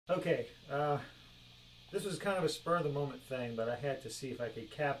Okay, this was kind of a spur of the moment thing, but I had to see if I could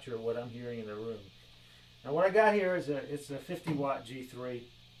capture what I'm hearing in the room. Now what I got here is it's a 50 watt G3,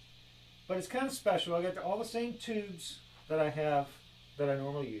 but it's kind of special. I got all the same tubes that I have that I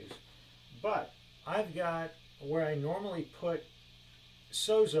normally use, but I've got where I normally put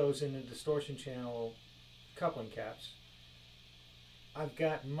Sozos in the distortion channel coupling caps. I've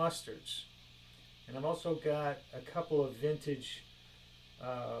got mustards, and I've also got a couple of vintage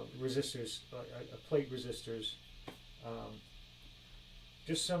resistors, plate resistors,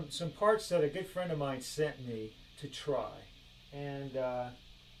 just some parts that a good friend of mine sent me to try, and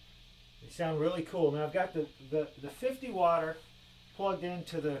they sound really cool. Now I've got the 50 watter plugged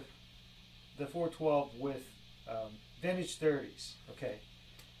into the 412 with vintage 30s, okay,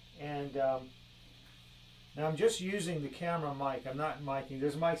 and now I'm just using the camera mic. I'm not micing.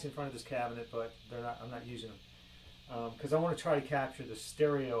 There's mics in front of this cabinet, but they're not. I'm not using them. Because I want to try to capture the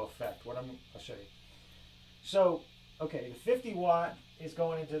stereo effect. I'll show you. So, okay, the 50 watt is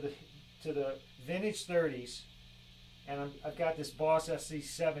going into the vintage 30s, and I've got this Boss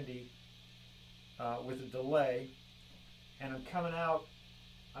SC70 with a delay, and I'm coming out.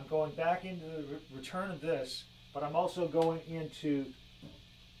 I'm going back into the return of this, but I'm also going into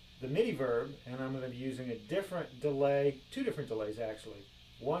the MIDI verb, and I'm going to be using a different delay, two different delays actually.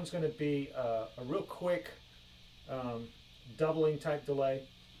 One's going to be a real quick doubling type delay.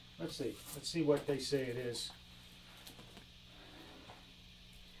 Let's see what they say it is.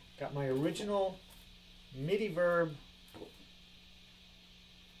 Got my original MIDI verb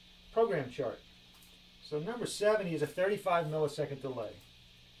program chart. So number 70 is a 35 millisecond delay.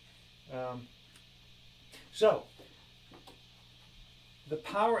 So the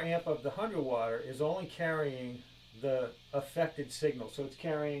power amp of the 100 watt is only carrying the affected signal. So it's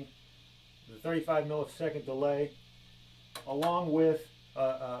carrying the 35 millisecond delay along with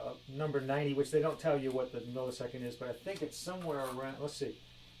number 90, which they don't tell you what the millisecond is, but I think it's somewhere around, let's see,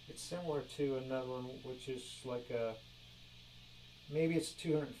 it's similar to another one, which is like maybe it's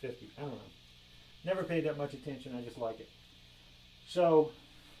 250, I don't know. Never paid that much attention, I just like it. So,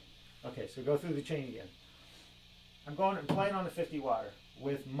 okay, so go through the chain again. I'm playing on the 50 watt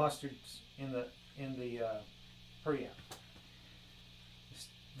with mustards in the preamp.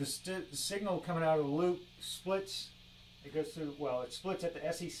 The signal coming out of the loop splits. It goes through, well, it splits at the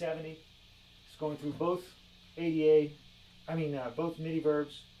SE70. It's going through both both MIDI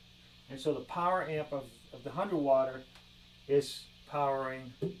verbs. And so the power amp of the 100 watt is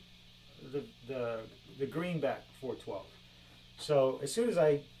powering the greenback 412. So as soon as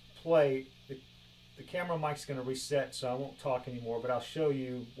I play, the camera mic's going to reset, so I won't talk anymore, but I'll show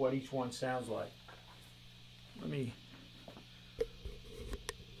you what each one sounds like. Let me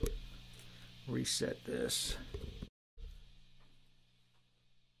reset this.